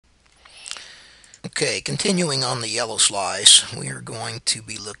Okay, continuing on the yellow slice, we are going to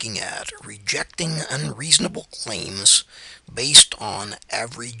be looking at rejecting unreasonable claims based on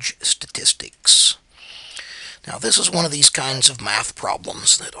average statistics. Now, this is one of these kinds of math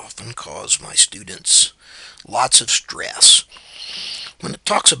problems that often cause my students lots of stress. When it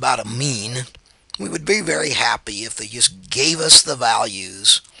talks about a mean, we would be very happy if they just gave us the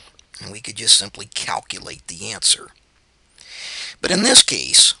values and we could just simply calculate the answer. But in this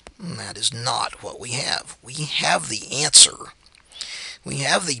case, that is not what we have. We have the answer. We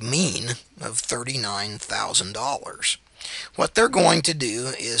have the mean of $39,000. What they're going to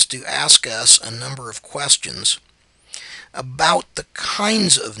do is to ask us a number of questions about the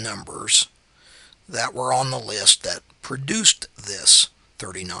kinds of numbers that were on the list that produced this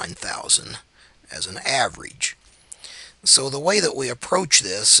 39,000 as an average. So the way that we approach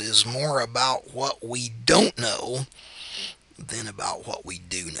this is more about what we don't know than about what we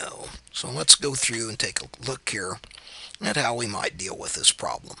do know. So let's go through and take a look here at how we might deal with this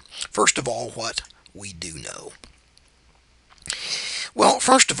problem. First of all, what we do know. Well,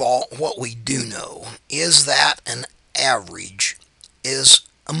 first of all, what we do know is that an average is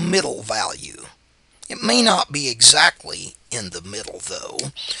a middle value. It may not be exactly in the middle, though,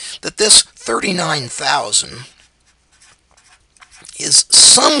 that this 39,000 is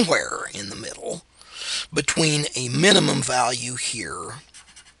somewhere in the middle between a minimum value here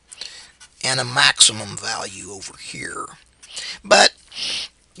and a maximum value over here. But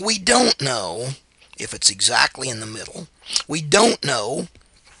we don't know if it's exactly in the middle. We don't know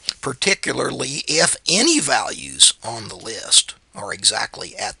particularly if any values on the list are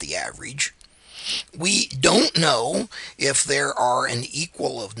exactly at the average. We don't know if there are an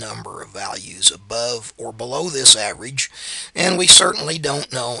equal of number of values above or below this average, and we certainly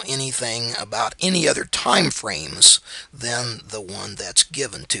don't know anything about any other time frames than the one that's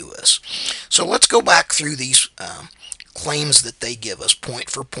given to us. So let's go back through these claims that they give us point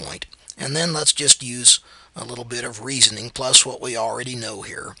for point, and then let's just use a little bit of reasoning plus what we already know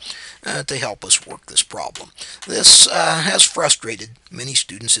here to help us work this problem. This has frustrated many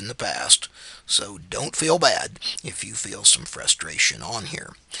students in the past, so don't feel bad if you feel some frustration on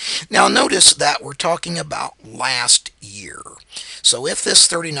here. Now notice that we're talking about last year. So if this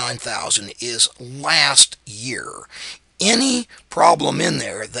 39,000 is last year, any problem in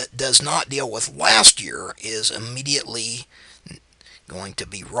there that does not deal with last year is immediately going to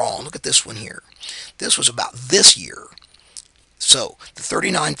be wrong. Look at this one here. This was about this year. So the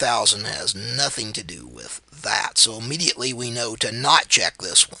 39,000 has nothing to do with that. So immediately we know to not check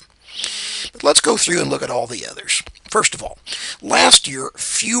this one. But let's go through and look at all the others. First of all, last year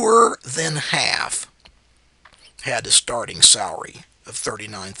fewer than half had a starting salary of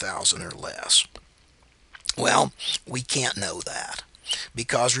 39,000 or less. Well, we can't know that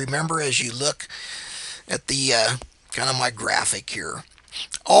because remember, as you look at the kind of my graphic here,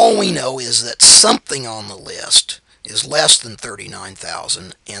 all we know is that something on the list is less than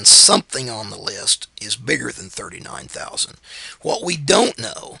 39,000 and something on the list is bigger than 39,000. What we don't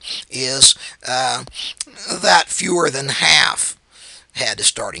know is that fewer than half had a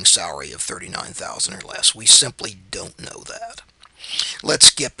starting salary of 39,000 or less. We simply don't know that. Let's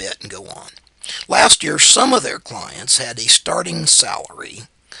skip it and go on. Last year, some of their clients had a starting salary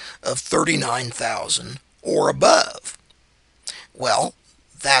of 39,000 or above. Well,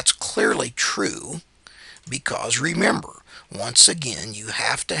 that's clearly true because remember, once again, you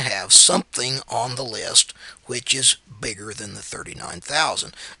have to have something on the list which is bigger than the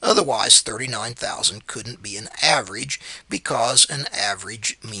 39,000. Otherwise, 39,000 couldn't be an average because an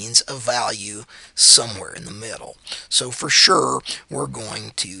average means a value somewhere in the middle. So for sure, we're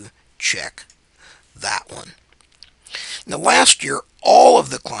going to check that one. Now last year, all of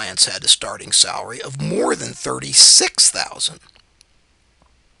the clients had a starting salary of more than 36,000.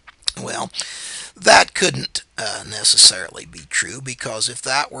 Well, that couldn't necessarily be true because if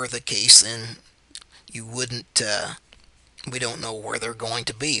that were the case, then you wouldn't, we don't know where they're going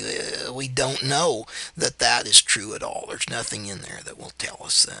to be. We don't know that that is true at all. There's nothing in there that will tell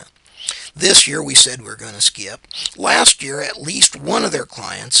us that. This year we said we're going to skip. Last year at least one of their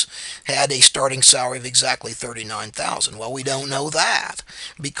clients had a starting salary of exactly 39,000. Well, we don't know that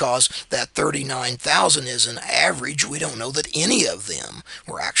because that 39,000 is an average. We don't know that any of them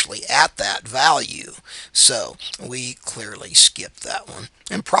were actually at that value. So we clearly skipped that one.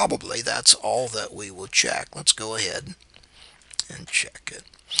 And probably that's all that we will check. Let's go ahead and check it.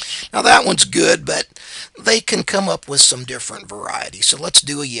 Now that one's good, but they can come up with some different varieties. So let's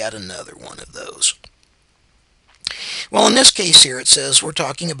do yet another one of those. Well, in this case here, it says we're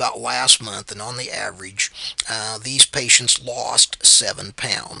talking about last month, and on the average, these patients lost 7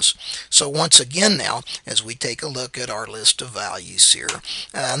 pounds. So once again now, as we take a look at our list of values here,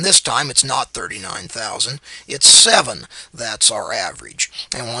 and this time it's not 39,000, it's 7. That's our average.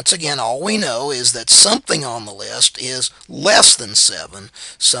 And once again, all we know is that something on the list is less than 7,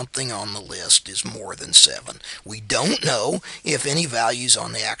 something on the list is more than 7. We don't know if any values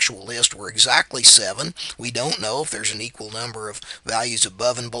on the actual list were exactly 7. We don't know if there's an equal number of values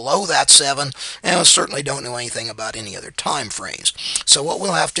above and below that 7, and we certainly don't know anything about any other time frames. So what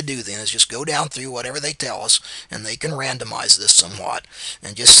we'll have to do then is just go down through whatever they tell us, and they can randomize this somewhat,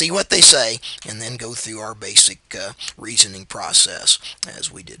 and just see what they say, and then go through our basic reasoning process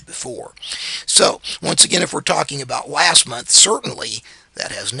as we did before. So once again, if we're talking about last month, certainly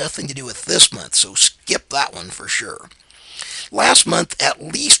that has nothing to do with this month, so skip that one for sure. Last month, at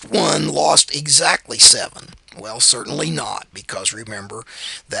least one lost exactly 7. Well, certainly not, because remember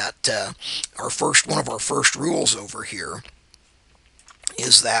that one of our first rules over here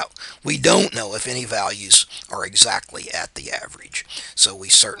is that we don't know if any values are exactly at the average. So we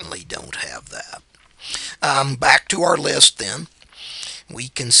certainly don't have that. Back to our list then. We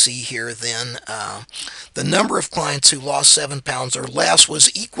can see here then the number of clients who lost 7 pounds or less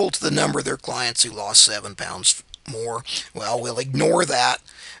was equal to the number of their clients who lost 7 pounds more. Well, we'll ignore that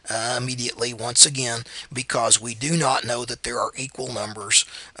immediately once again, because we do not know that there are equal numbers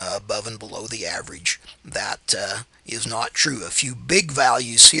above and below the average. That is not true. A few big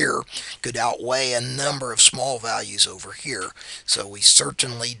values here could outweigh a number of small values over here, so we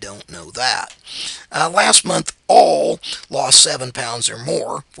certainly don't know that. Last month, all lost 7 pounds or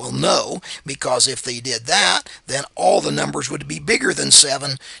more. Well, no, because if they did that, then all the numbers would be bigger than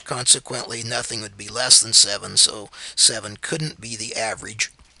 7. Consequently, nothing would be less than 7, so 7 couldn't be the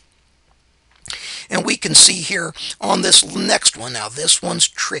average. And we can see here on this next one, now this one's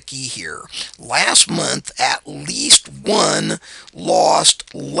tricky here. Last month, at least one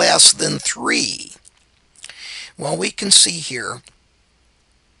lost less than 3. Well, we can see here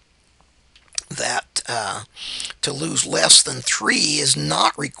that to lose less than 3 is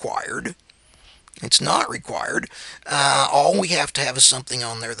not required. It's not required. All we have to have is something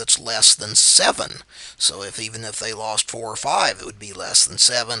on there that's less than 7. So even if they lost 4 or 5, it would be less than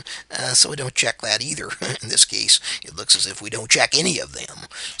 7. So we don't check that either. In this case, it looks as if we don't check any of them.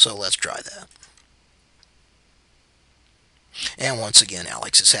 So let's try that. And once again,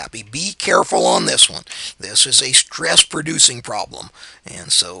 Alex is happy. Be careful on this one. This is a stress-producing problem.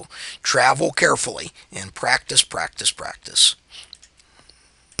 And so travel carefully and practice, practice, practice.